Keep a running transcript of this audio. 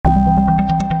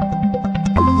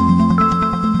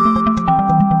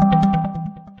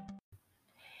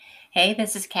Hey,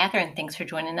 this is Catherine. Thanks for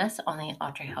joining us on the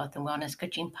Ultra Health and Wellness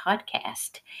Coaching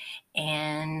Podcast.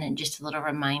 And just a little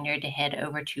reminder to head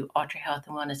over to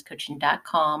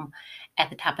ultrahealthandwellnesscoaching.com. At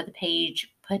the top of the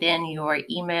page, put in your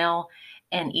email,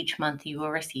 and each month you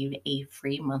will receive a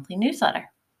free monthly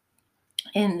newsletter.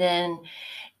 And then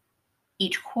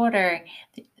each quarter,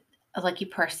 a lucky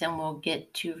person will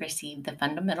get to receive the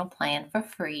fundamental plan for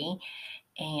free.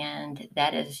 And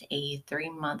that is a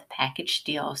 3-month package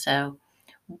deal. So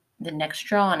the next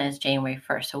drawing is January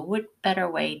 1st. So what better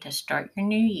way to start your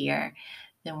new year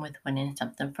than with winning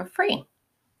something for free?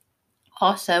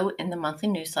 Also, in the monthly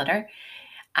newsletter,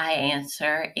 I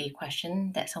answer a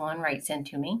question that someone writes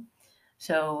into me.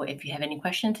 So if you have any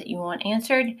questions that you want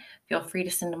answered, feel free to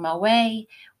send them my way.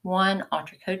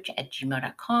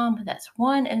 ultracoach@gmail.com. That's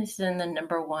one, and this is in the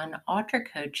number one,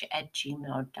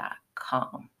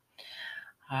 ultracoach@gmail.com.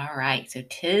 All right, so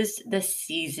 'tis the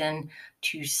season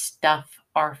to stuff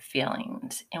our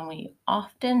feelings, and we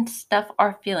often stuff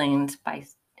our feelings by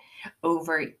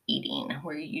overeating.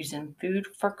 We're using food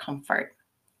for comfort.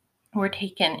 We're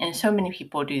taking, and so many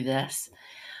people do this,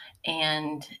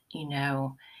 and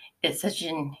it's such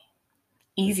an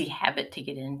easy habit to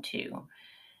get into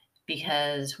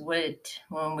because when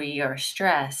we are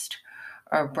stressed,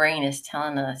 our brain is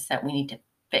telling us that we need to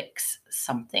fix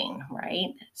something,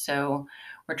 right? So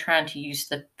we're trying to use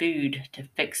the food to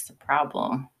fix the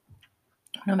problem,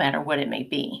 no matter what it may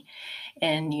be.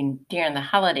 And during the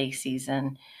holiday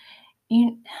season,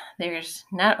 you, there's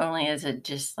not only is it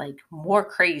just like more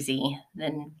crazy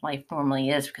than life normally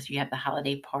is because you have the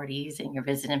holiday parties and you're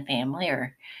visiting family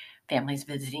or families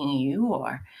visiting you,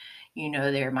 or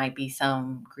there might be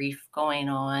some grief going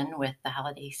on with the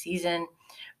holiday season,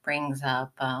 brings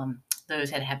up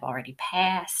those that have already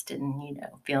passed, and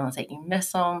feelings that you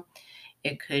miss them.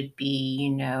 It could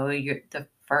be the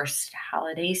first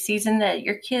holiday season that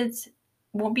your kids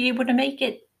won't be able to make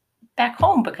it back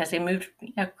home because they moved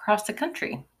across the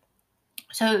country.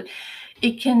 So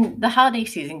the holiday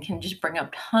season can just bring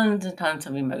up tons and tons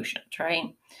of emotions,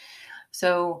 right?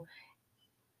 So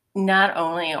not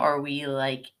only are we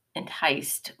like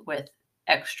enticed with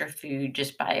extra food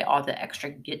just by all the extra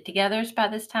get-togethers by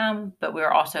this time, but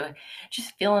we're also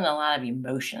just feeling a lot of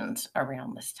emotions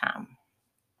around this time.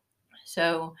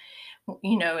 So,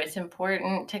 it's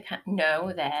important to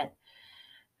know that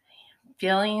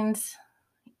feelings,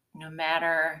 no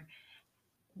matter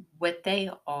what they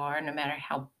are, no matter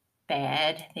how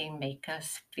bad they make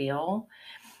us feel,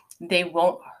 they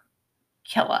won't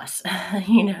kill us.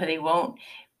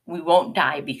 We won't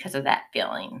die because of that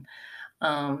feeling.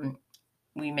 Um,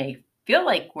 we may feel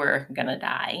like we're going to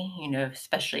die,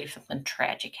 especially if something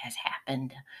tragic has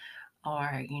happened,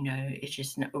 or, it's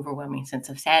just an overwhelming sense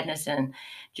of sadness. And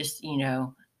just,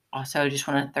 also just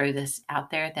want to throw this out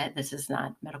there that this is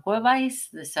not medical advice.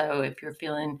 So if you're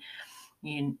feeling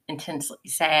intensely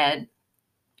sad,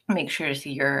 make sure to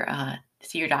see your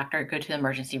doctor, go to the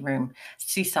emergency room,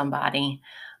 see somebody.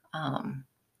 Um,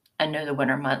 I know the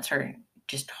winter months are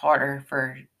just harder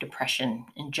for depression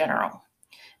in general.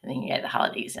 And then you get the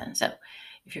holidays in. So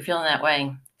if you're feeling that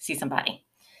way, see somebody.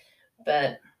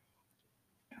 But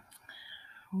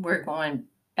we're going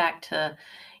back to,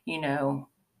 you know,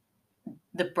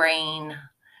 the brain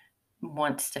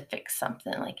wants to fix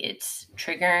something. Like it's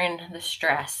triggering the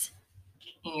stress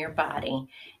in your body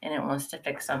and it wants to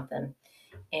fix something.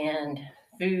 And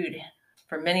food,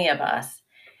 for many of us,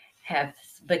 have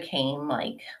became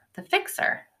like the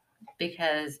fixer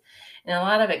because, and a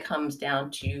lot of it comes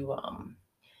down to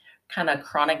kind of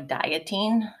chronic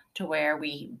dieting to where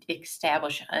we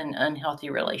establish an unhealthy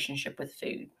relationship with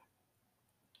food.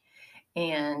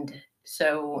 And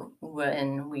so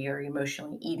when we are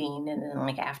emotionally eating and then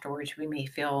like afterwards we may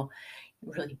feel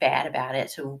really bad about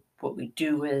it. So what we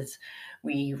do is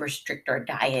we restrict our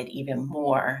diet even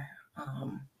more.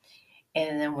 And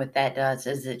then what that does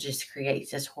is it just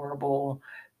creates this horrible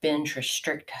binge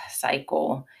restrict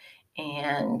cycle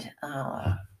and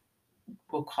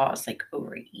will cause like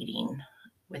overeating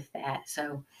with that.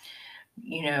 So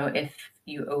if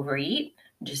you overeat,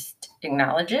 just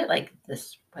acknowledge it. Like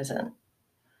this wasn't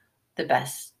the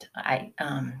best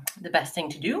thing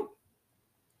to do,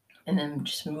 and then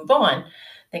just move on.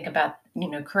 Think about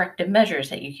corrective measures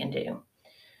that you can do.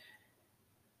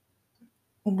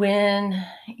 When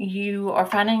you are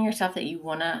finding yourself that you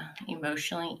want to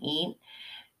emotionally eat,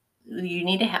 you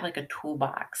need to have like a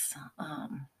toolbox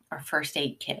or first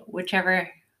aid kit,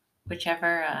 whichever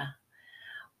uh,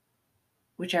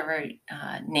 whichever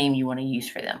name you want to use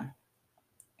for them.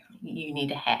 You need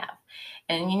to have.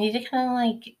 And you need to kind of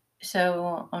like,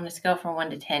 so on a scale from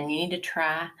 1 to 10, you need to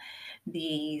try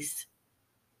these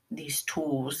these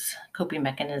tools, coping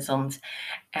mechanisms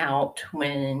out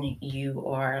when you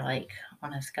are like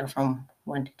on a scale from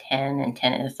 1 to 10, and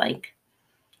 10 is like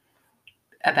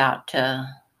about to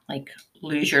like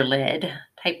lose your lid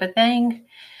type of thing.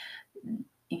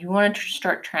 You want to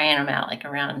start trying them out like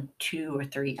around 2 or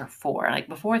 3 or 4, like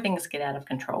before things get out of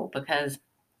control, because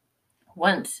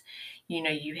once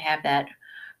you have that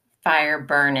fire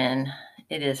burning,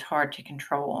 it is hard to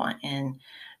control. And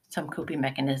some coping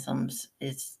mechanisms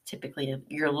is typically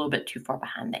you're a little bit too far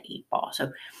behind the 8 ball.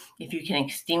 So if you can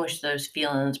extinguish those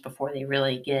feelings before they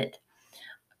really get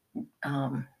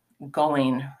um,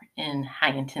 going in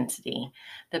high intensity,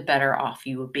 the better off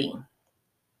you will be.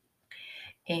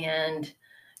 And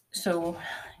so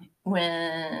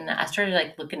when I started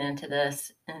like looking into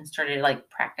this and started like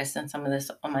practicing some of this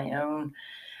on my own,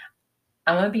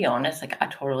 I'm gonna be honest, like I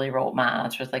totally rolled my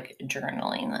eyes with like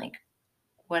journaling, like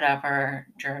whatever,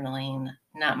 journaling,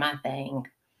 not my thing.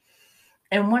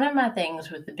 And one of my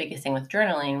things with the biggest thing with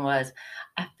journaling was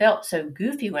I felt so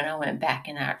goofy when I went back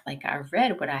and I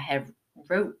read what I had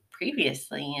wrote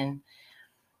previously. And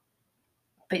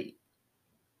but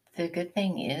the good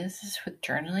thing is with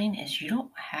journaling is you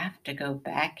don't have to go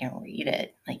back and read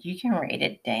it. Like you can write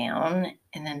it down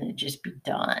and then it just be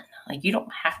done. Like you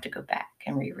don't have to go back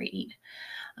and reread.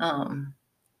 Um,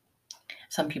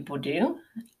 some people do.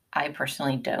 I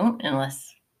personally don't,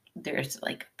 unless there's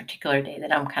like a particular day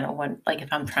that I'm kind of like if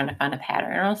I'm trying to find a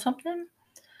pattern on something.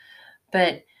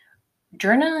 But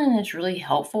journaling is really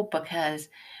helpful because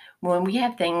when we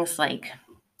have things like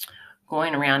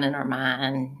going around in our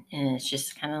mind and it's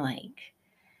just kind of like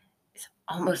it's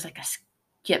almost like a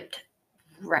skipped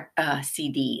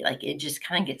CD. Like it just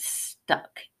kind of gets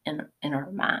stuck in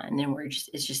our mind, and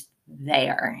it's just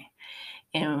there,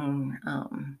 and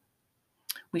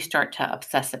we start to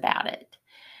obsess about it.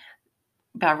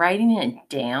 By writing it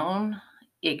down,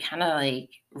 it kind of like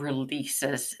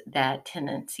releases that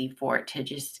tendency for it to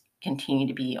just continue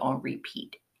to be on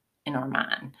repeat in our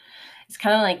mind. It's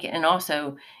kind of like, and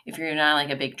also if you're not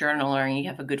like a big journaler and you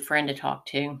have a good friend to talk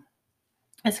to,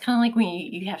 it's kind of like when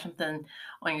you have something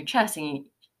on your chest and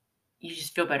you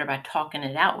just feel better by talking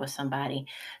it out with somebody.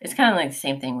 It's kind of like the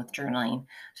same thing with journaling.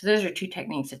 So those are two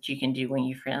techniques that you can do when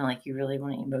you feel like you really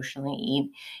want to emotionally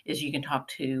eat, is you can talk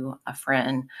to a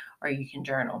friend or you can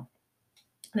journal.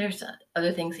 There's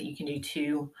other things that you can do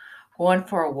too. Going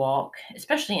for a walk,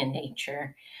 especially in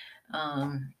nature.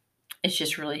 Um, it's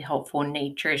just really helpful.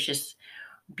 Nature is just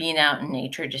being out in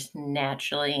nature just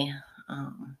naturally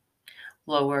um,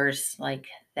 lowers like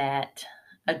that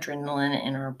adrenaline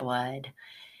in our blood.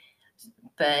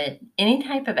 But any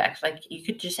type of like you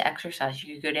could just exercise.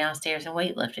 You could go downstairs and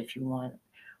weight lift if you want,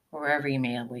 or wherever you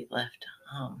may weight lift.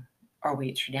 Our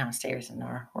weights are downstairs in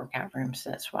our workout room,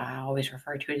 so that's why I always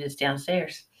refer to it as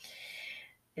downstairs.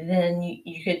 And then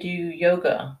you could do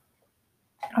yoga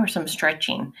or some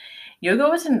stretching. Yoga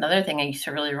was another thing I used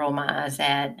to really roll my eyes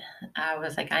at. I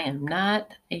was like, I am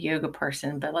not a yoga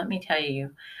person, but let me tell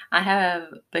you, I have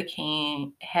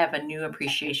a new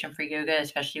appreciation for yoga,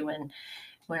 especially when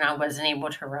I wasn't able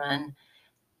to run.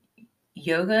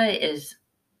 Yoga is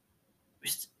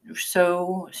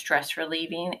so stress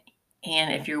relieving.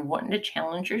 And if you're wanting to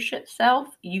challenge yourself,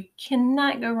 you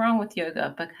cannot go wrong with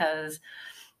yoga because,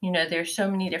 there's so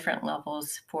many different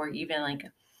levels for even like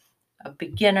a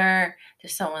beginner to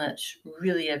someone that's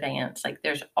really advanced. Like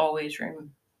there's always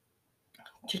room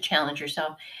to challenge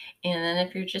yourself. And then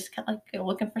if you're just kind of like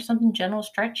looking for something general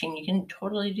stretching, you can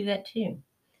totally do that too.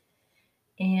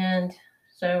 And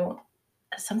so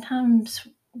sometimes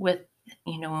with,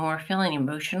 when we're feeling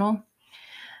emotional,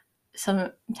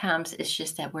 sometimes it's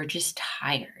just that we're just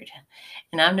tired.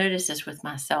 And I've noticed this with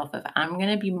myself. If I'm going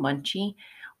to be munchy,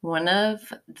 one of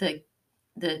the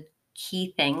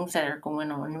key things that are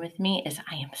going on with me is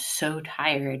I am so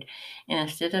tired. And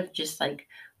instead of just like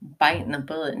biting the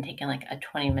bullet and taking like a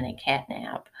 20-minute cat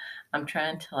nap, I'm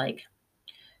trying to like,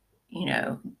 you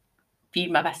know,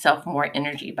 feed myself more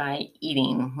energy by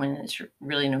eating, when it's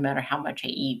really no matter how much I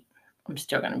eat, I'm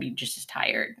still going to be just as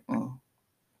tired and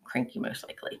cranky most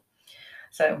likely.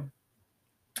 So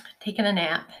taking a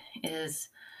nap is,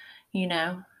 you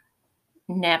know,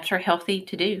 naps are healthy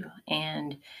to do.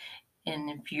 And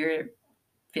if you're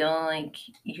feeling like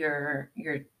your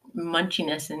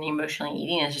munchiness and emotionally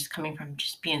eating is just coming from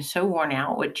just being so worn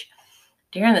out, which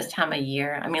during this time of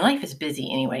year, I mean, life is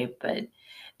busy anyway, but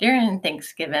during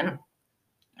Thanksgiving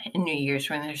and New Year's,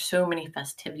 when there's so many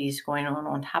festivities going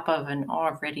on top of an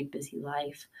already busy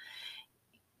life,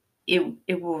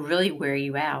 it will really wear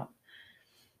you out.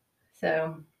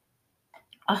 So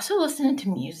also listening to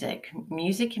music.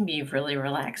 Music can be really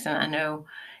relaxing. I know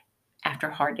after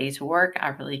a hard day's work, I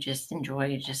really just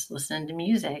enjoy just listening to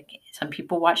music. Some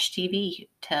people watch TV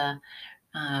to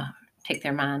uh, take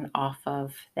their mind off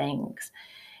of things.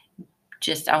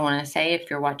 Just, I want to say, if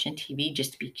you're watching TV,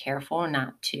 just be careful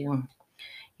not to,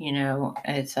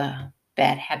 it's a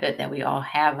bad habit that we all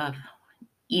have of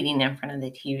eating in front of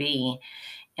the TV,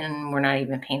 and we're not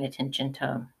even paying attention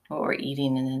to what we're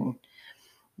eating, and then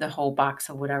the whole box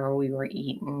of whatever we were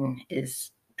eating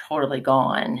is totally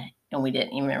gone, and we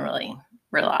didn't even really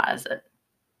realize it.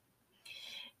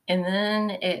 And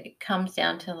then it comes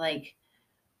down to, like,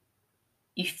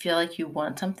 you feel like you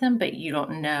want something, but you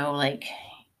don't know, like,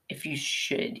 if you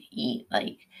should eat.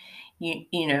 Like,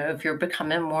 if you're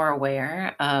becoming more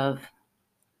aware of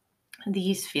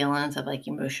these feelings of, like,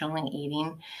 emotionally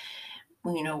eating,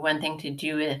 one thing to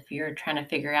do if you're trying to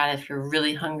figure out if you're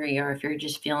really hungry or if you're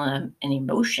just feeling an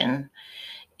emotion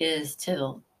is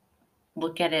to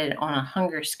look at it on a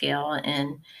hunger scale.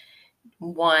 And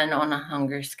one on a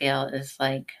hunger scale is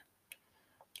like,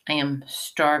 I am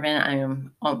starving. I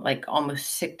am like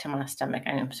almost sick to my stomach.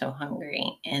 I am so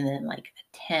hungry. And then like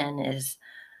a 10 is,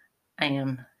 I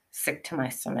am sick to my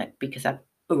stomach because I've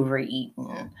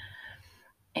overeaten.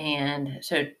 And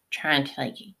so trying to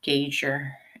like gauge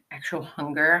your actual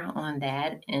hunger on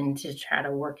that and to try to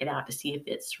work it out to see if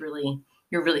it's really,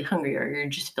 you're really hungry or you're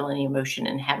just feeling the emotion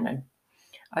and having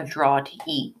a draw to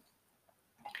eat.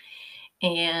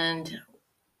 And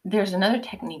there's another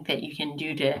technique that you can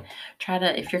do to try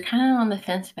to, if you're kind of on the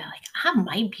fence about, like, I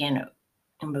might be an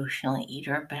emotional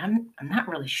eater, but I'm not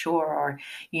really sure, or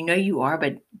you are,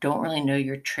 but don't really know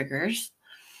your triggers.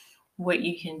 What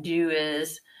you can do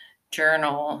is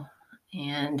journal,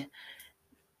 and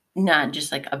not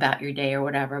just like about your day or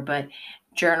whatever, but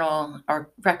journal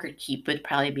or record keep would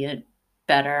probably be a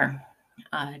better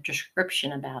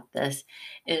description about this.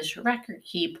 Is record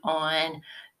keep on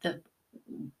the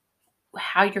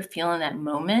how you're feeling that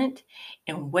moment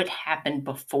and what happened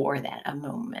before that a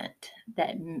moment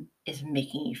that is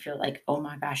making you feel like, oh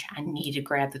my gosh, I need to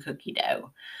grab the cookie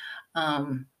dough.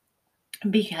 Um,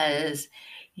 because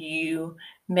you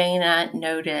may not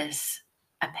notice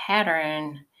a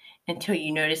pattern until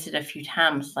you notice it a few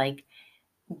times. Like,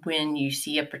 when you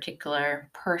see a particular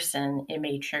person, it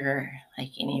may trigger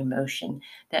like any emotion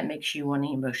that makes you want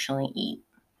to emotionally eat.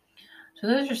 So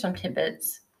those are some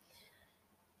tidbits,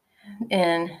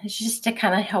 and it's just to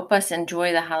kind of help us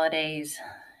enjoy the holidays,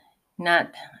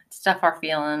 not stuff our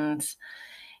feelings,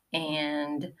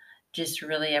 and just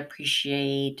really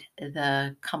appreciate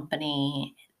the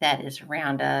company that is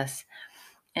around us.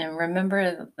 And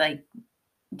remember, like,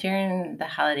 during the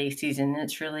holiday season,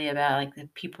 it's really about like the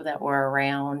people that we're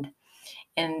around,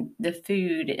 and the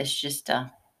food is just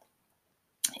an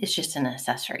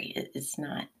accessory. It's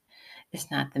not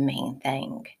the main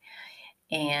thing.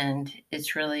 And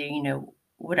it's really,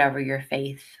 whatever your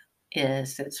faith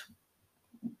is, it's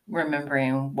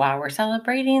remembering why we're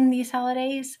celebrating these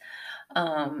holidays.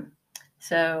 Um,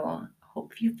 so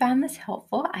hope you found this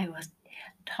helpful. I will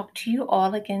talk to you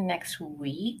all again next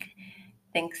week.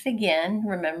 Thanks again.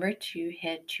 Remember to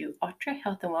head to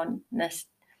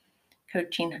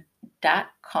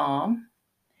ultrahealthandwellnesscoaching.com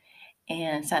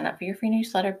and sign up for your free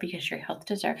newsletter because your health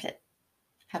deserves it.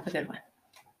 Have a good one.